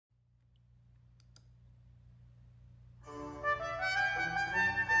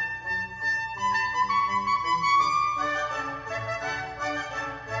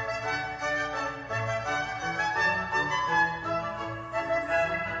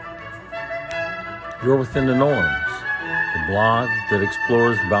You're Within the Norms, the blog that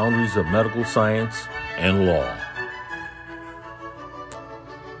explores the boundaries of medical science and law.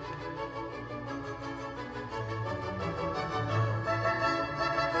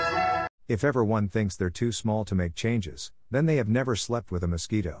 If ever one thinks they're too small to make changes, then they have never slept with a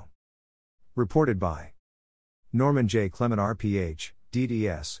mosquito. Reported by Norman J. Clement RPH,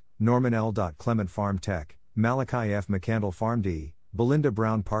 DDS, Norman L. Clement Farm Tech, Malachi F. McCandle Farm D, Belinda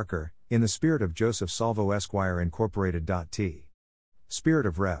Brown Parker, in the spirit of Joseph Salvo Esquire Incorporated. T. Spirit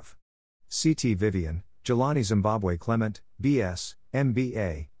of Rev. C.T. Vivian, Jelani Zimbabwe Clement, B.S.,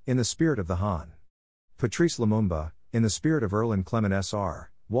 M.B.A., in the spirit of the Han. Patrice Lumumba, in the spirit of Erland Clement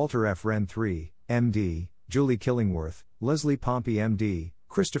S.R., Walter F. Wren III, M.D., Julie Killingworth, Leslie Pompey M.D.,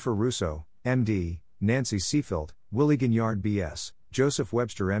 Christopher Russo, M.D., Nancy Seafield, Willie Gignard B.S., Joseph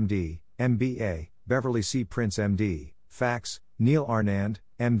Webster M.D., M.B.A., Beverly C. Prince M.D., Fax, Neil Arnand,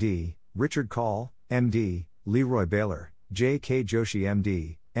 M.D., Richard Call, M.D., Leroy Baylor, J.K. Joshi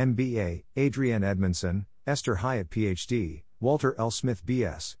M.D., M.B.A., Adrienne Edmondson, Esther Hyatt Ph.D., Walter L. Smith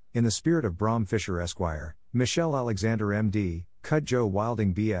B.S., in the spirit of Bram Fisher Esquire, Michelle Alexander M.D., Cudjoe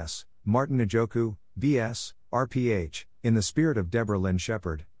Wilding B.S., Martin Njoku, B.S., R.P.H., in the spirit of Deborah Lynn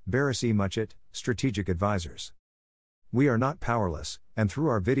Shepard, Barris E. Muchett, Strategic Advisors. We are not powerless, and through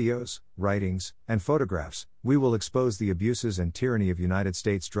our videos, writings, and photographs, we will expose the abuses and tyranny of United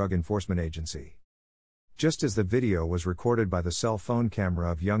States Drug Enforcement Agency. Just as the video was recorded by the cell phone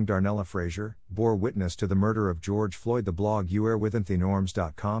camera of young Darnella Frazier, bore witness to the murder of George Floyd, the blog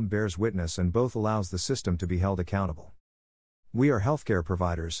YouAreWithinTheNorms.com bears witness and both allows the system to be held accountable. We are healthcare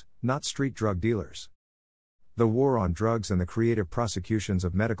providers, not street drug dealers. The war on drugs and the creative prosecutions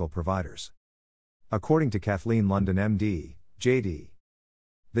of medical providers. According to Kathleen London MD, JD.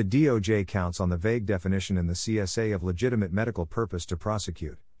 The DOJ counts on the vague definition in the CSA of legitimate medical purpose to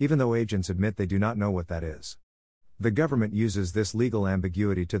prosecute, even though agents admit they do not know what that is. The government uses this legal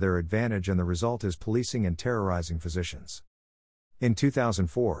ambiguity to their advantage, and the result is policing and terrorizing physicians. In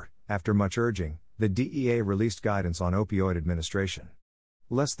 2004, after much urging, the DEA released guidance on opioid administration.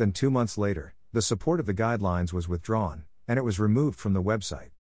 Less than 2 months later, the support of the guidelines was withdrawn, and it was removed from the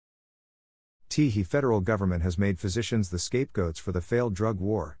website. The federal government has made physicians the scapegoats for the failed drug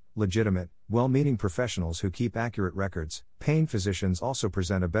war. Legitimate, well-meaning professionals who keep accurate records, paying physicians also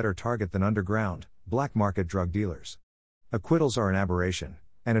present a better target than underground, black market drug dealers. Acquittals are an aberration,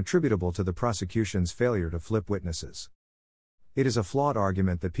 and attributable to the prosecution's failure to flip witnesses. It is a flawed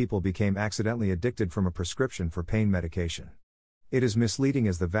argument that people became accidentally addicted from a prescription for pain medication. It is misleading,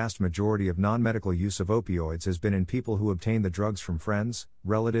 as the vast majority of non-medical use of opioids has been in people who obtain the drugs from friends,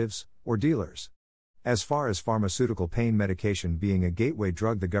 relatives, or dealers. As far as pharmaceutical pain medication being a gateway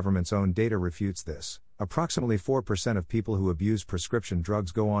drug, the government's own data refutes this. Approximately 4% of people who abuse prescription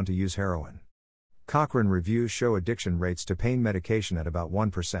drugs go on to use heroin. Cochrane reviews show addiction rates to pain medication at about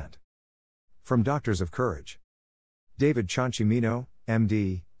 1%. From Doctors of Courage. David Ciancimino,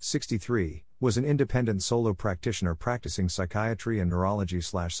 MD, 63, was an independent solo practitioner practicing psychiatry and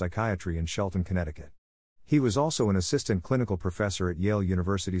neurology/psychiatry in Shelton, Connecticut. He was also an assistant clinical professor at Yale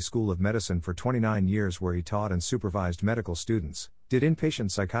University School of Medicine for 29 years, where he taught and supervised medical students, did inpatient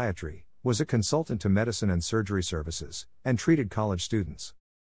psychiatry, was a consultant to medicine and surgery services, and treated college students.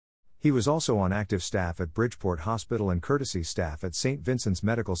 He was also on active staff at Bridgeport Hospital and courtesy staff at St. Vincent's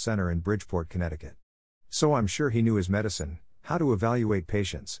Medical Center in Bridgeport, Connecticut. So I'm sure he knew his medicine, how to evaluate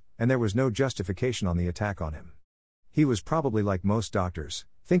patients, and there was no justification on the attack on him. He was probably like most doctors,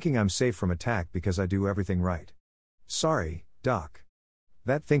 thinking I'm safe from attack because I do everything right. Sorry, doc.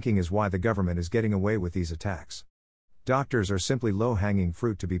 That thinking is why the government is getting away with these attacks. Doctors are simply low-hanging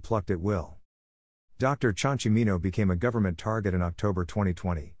fruit to be plucked at will. Dr. Ciancimino became a government target in October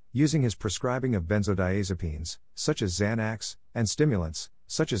 2020, using his prescribing of benzodiazepines, such as Xanax, and stimulants,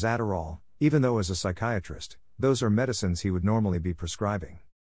 such as Adderall, even though as a psychiatrist, those are medicines he would normally be prescribing.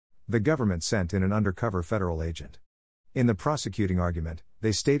 The government sent in an undercover federal agent. In the prosecuting argument,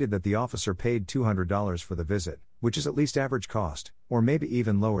 they stated that the officer paid $200 for the visit, which is at least average cost, or maybe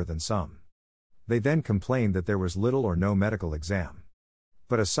even lower than some. They then complained that there was little or no medical exam.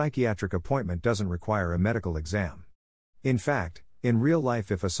 But a psychiatric appointment doesn't require a medical exam. In fact, in real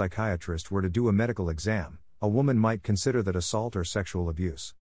life, if a psychiatrist were to do a medical exam, a woman might consider that assault or sexual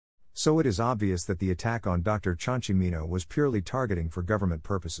abuse. So it is obvious that the attack on Dr. Ciancimino was purely targeting for government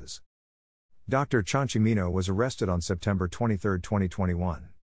purposes. Dr. Ciancimino was arrested on September 23, 2021.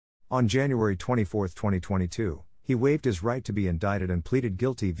 On January 24, 2022, he waived his right to be indicted and pleaded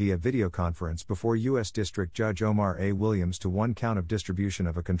guilty via videoconference before U.S. District Judge Omar A. Williams to one count of distribution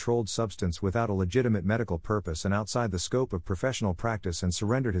of a controlled substance without a legitimate medical purpose and outside the scope of professional practice, and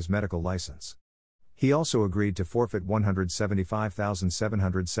surrendered his medical license. He also agreed to forfeit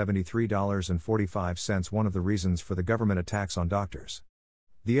 $175,773.45, one of the reasons for the government attacks on doctors.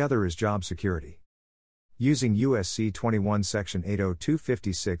 The other is job security. Using USC 21 Section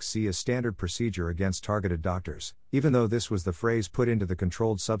 80256C as standard procedure against targeted doctors, even though this was the phrase put into the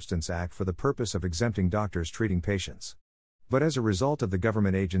Controlled Substance Act for the purpose of exempting doctors treating patients. But as a result of the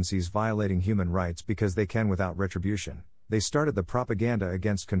government agencies violating human rights because they can without retribution, they started the propaganda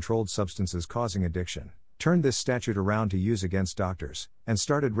against controlled substances causing addiction, turned this statute around to use against doctors, and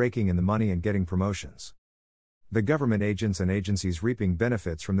started raking in the money and getting promotions. The government agents and agencies reaping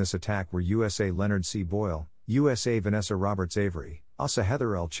benefits from this attack were USA Leonard C. Boyle, USA Vanessa Roberts Avery, ASA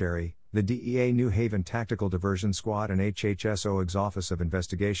Heather L. Cherry, the DEA New Haven Tactical Diversion Squad and HHS-OIG's Office of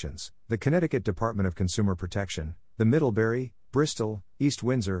Investigations, the Connecticut Department of Consumer Protection, the Middlebury, Bristol, East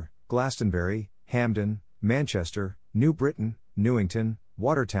Windsor, Glastonbury, Hamden, Manchester, New Britain, Newington,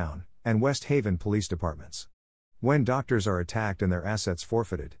 Watertown, and West Haven police departments. When doctors are attacked and their assets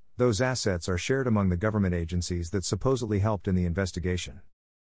forfeited, those assets are shared among the government agencies that supposedly helped in the investigation.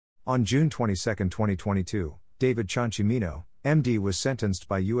 On June 22, 2022, David Ciancimino, MD, was sentenced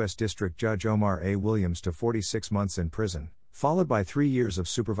by U.S. District Judge Omar A. Williams to 46 months in prison, followed by 3 years of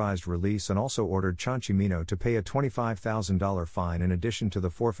supervised release, and also ordered Ciancimino to pay a $25,000 fine in addition to the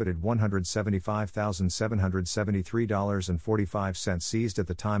forfeited $175,773.45 seized at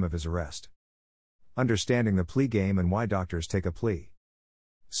the time of his arrest. Understanding the plea game and why doctors take a plea.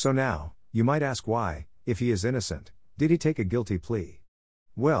 So now, you might ask why, if he is innocent, did he take a guilty plea?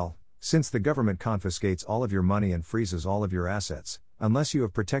 Well, since the government confiscates all of your money and freezes all of your assets, unless you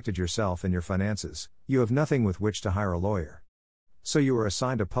have protected yourself and your finances, you have nothing with which to hire a lawyer. So you are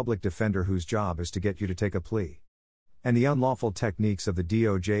assigned a public defender whose job is to get you to take a plea. And the unlawful techniques of the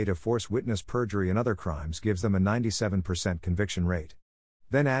DOJ to force witness perjury and other crimes gives them a 97% conviction rate.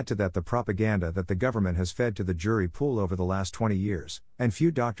 Then add to that the propaganda that the government has fed to the jury pool over the last 20 years, and few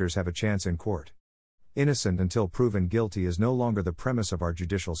doctors have a chance in court. Innocent until proven guilty is no longer the premise of our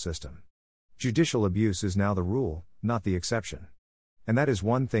judicial system. Judicial abuse is now the rule, not the exception. And that is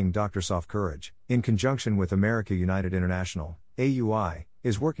one thing Dr. Soft Courage, in conjunction with America United International, AUI,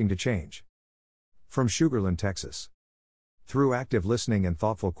 is working to change. From Sugar Land, Texas. Through active listening and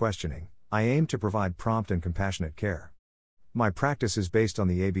thoughtful questioning, I aim to provide prompt and compassionate care. My practice is based on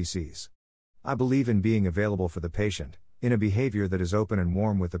the ABCs. I believe in being available for the patient, in a behavior that is open and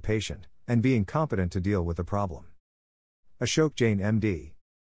warm with the patient, and being competent to deal with the problem. Ashok Jain, MD.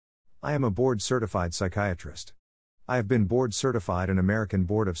 I am a board-certified psychiatrist. I have been board-certified in American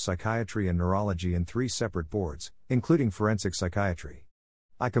Board of Psychiatry and Neurology in 3 separate boards, including forensic psychiatry.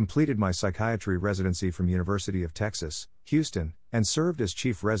 I completed my psychiatry residency from University of Texas, Houston, and served as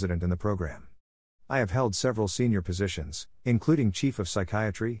chief resident in the program. I have held several senior positions, including Chief of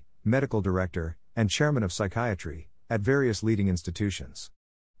Psychiatry, Medical Director, and Chairman of Psychiatry, at various leading institutions.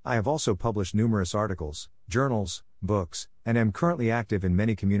 I have also published numerous articles, journals, books, and am currently active in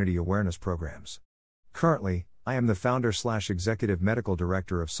many community awareness programs. Currently, I am the founder/executive medical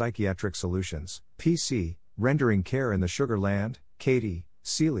director of Psychiatric Solutions, PC, rendering care in the Sugar Land, Katy,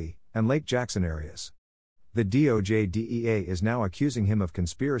 Sealy, and Lake Jackson areas. The DOJ-DEA is now accusing him of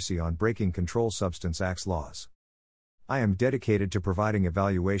conspiracy on breaking Controlled Substance Act's laws. I am dedicated to providing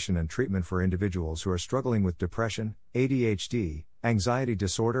evaluation and treatment for individuals who are struggling with depression, ADHD, anxiety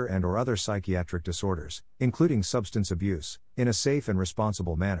disorder and/or other psychiatric disorders, including substance abuse, in a safe and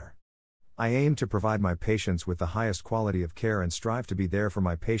responsible manner. I aim to provide my patients with the highest quality of care and strive to be there for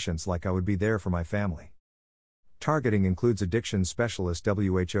my patients like I would be there for my family. Targeting includes addiction specialists.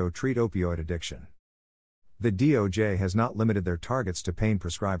 WHO treat opioid addiction. The DOJ has not limited their targets to pain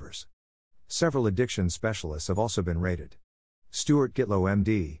prescribers. Several addiction specialists have also been raided. Stuart Gitlow,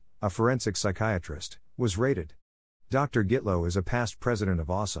 MD, a forensic psychiatrist, was raided. Dr. Gitlow is a past president of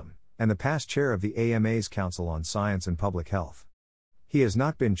AWESOME, and the past chair of the AMA's Council on Science and Public Health. He has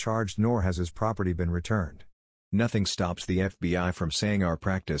not been charged nor has his property been returned. Nothing stops the FBI from saying our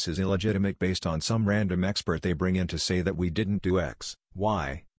practice is illegitimate based on some random expert they bring in to say that we didn't do X,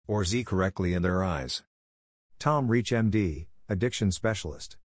 Y, or Z correctly in their eyes. Tom Reach, MD, addiction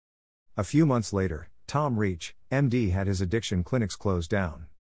specialist. A few months later, Tom Reach, MD, had his addiction clinics closed down.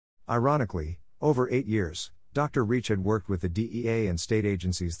 Ironically, over 8 years, Dr. Reach had worked with the DEA and state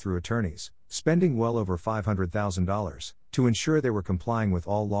agencies through attorneys, spending well over $500,000, to ensure they were complying with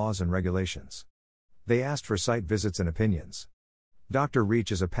all laws and regulations. They asked for site visits and opinions. Dr.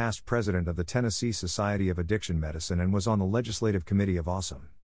 Reach is a past president of the Tennessee Society of Addiction Medicine and was on the legislative committee of AWESOME.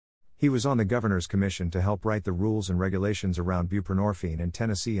 He was on the Governor's Commission to help write the rules and regulations around buprenorphine in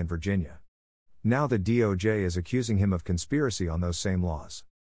Tennessee and Virginia. Now the DOJ is accusing him of conspiracy on those same laws.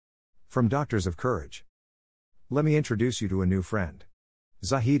 From Doctors of Courage. Let me introduce you to a new friend.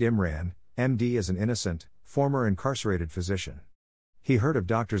 Zahid Imran, MD, is an innocent, former incarcerated physician. He heard of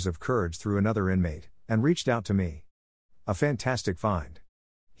Doctors of Courage through another inmate, and reached out to me. A fantastic find.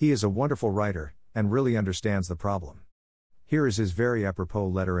 He is a wonderful writer, and really understands the problem. Here is his very apropos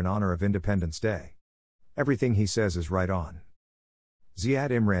letter in honor of Independence Day. Everything he says is right on.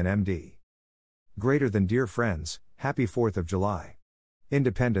 Ziad Imran, MD. Greater than dear friends, happy 4th of July.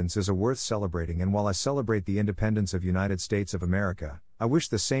 Independence is a worth celebrating, and while I celebrate the independence of United States of America, I wish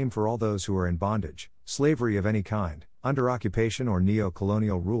the same for all those who are in bondage, slavery of any kind, under occupation or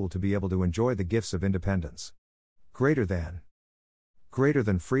neo-colonial rule to be able to enjoy the gifts of independence. Greater than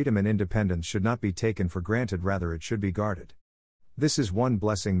freedom and independence should not be taken for granted, rather it should be guarded. This is one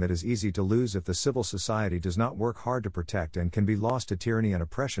blessing that is easy to lose if the civil society does not work hard to protect, and can be lost to tyranny and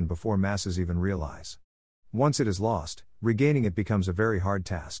oppression before masses even realize. Once it is lost, regaining it becomes a very hard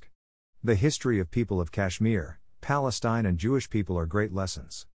task. The history of people of Kashmir, Palestine and Jewish people are great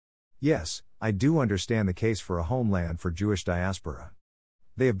lessons. Yes, I do understand the case for a homeland for Jewish diaspora.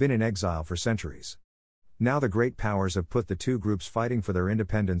 They have been in exile for centuries. Now the great powers have put the two groups fighting for their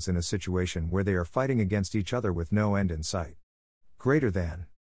independence in a situation where they are fighting against each other with no end in sight. Greater than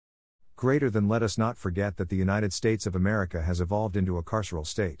let us not forget that the United States of America has evolved into a carceral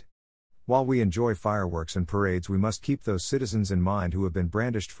state. While we enjoy fireworks and parades, we must keep those citizens in mind who have been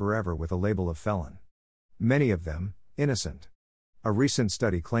brandished forever with a label of felon. Many of them, innocent. A recent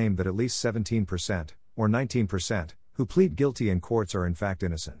study claimed that at least 17%, or 19%, who plead guilty in courts are in fact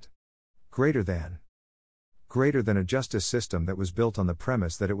innocent. Greater than a justice system that was built on the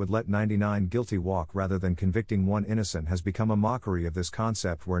premise that it would let 99 guilty walk rather than convicting one innocent has become a mockery of this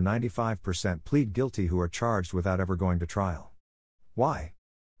concept, where 95% plead guilty who are charged without ever going to trial. Why?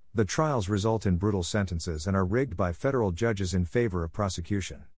 The trials result in brutal sentences and are rigged by federal judges in favor of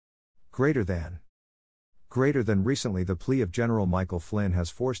prosecution. Greater than recently, the plea of General Michael Flynn has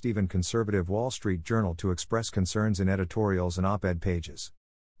forced even conservative Wall Street Journal to express concerns in editorials and op-ed pages.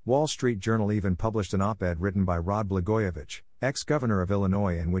 Wall Street Journal even published an op-ed written by Rod Blagojevich, ex-governor of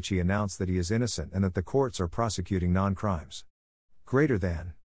Illinois, in which he announced that he is innocent and that the courts are prosecuting non-crimes.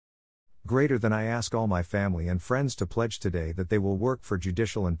 Greater than I ask all my family and friends to pledge today that they will work for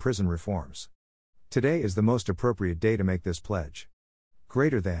judicial and prison reforms. Today is the most appropriate day to make this pledge.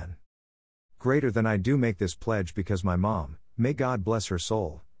 Greater than I do make this pledge because my mom, may God bless her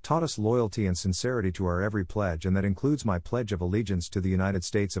soul, taught us loyalty and sincerity to our every pledge, and that includes my pledge of allegiance to the United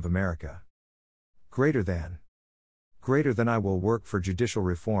States of America. Greater than I will work for judicial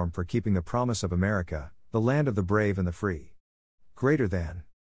reform for keeping the promise of America, the land of the brave and the free. Greater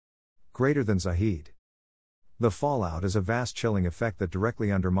than Zahid. The fallout is a vast chilling effect that directly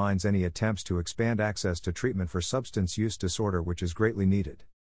undermines any attempts to expand access to treatment for substance use disorder, which is greatly needed.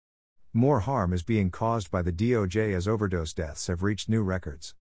 More harm is being caused by the DOJ as overdose deaths have reached new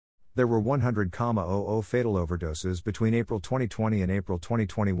records. There were 100,000 fatal overdoses between April 2020 and April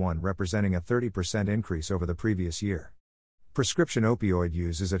 2021, representing a 30% increase over the previous year. Prescription opioid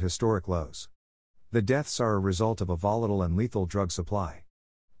use is at historic lows. The deaths are a result of a volatile and lethal drug supply.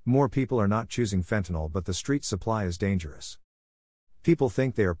 More people are not choosing fentanyl, but the street supply is dangerous. People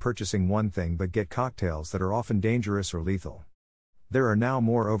think they are purchasing one thing but get cocktails that are often dangerous or lethal. There are now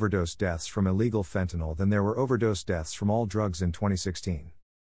more overdose deaths from illegal fentanyl than there were overdose deaths from all drugs in 2016.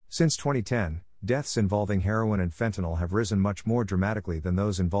 Since 2010, deaths involving heroin and fentanyl have risen much more dramatically than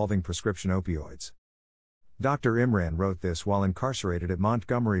those involving prescription opioids. Dr. Imran wrote this while incarcerated at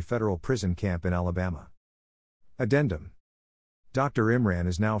Montgomery Federal Prison Camp in Alabama. Addendum. Dr. Imran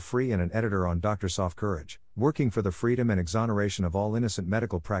is now free and an editor on Doctors of Courage, working for the freedom and exoneration of all innocent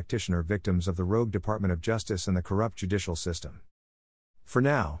medical practitioner victims of the rogue Department of Justice and the corrupt judicial system. For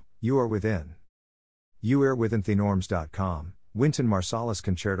now, you are within. You are within thenorms.com, Wynton Marsalis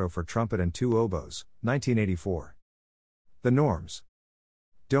Concerto for Trumpet and Two Oboes, 1984. The Norms.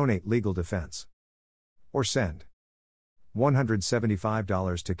 Donate legal defense. Or send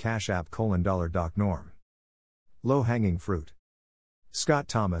 $175 to Cash App $Doc Norm. Low-hanging fruit. Scott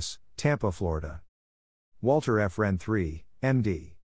Thomas, Tampa, Florida. Walter F. Wren III, MD.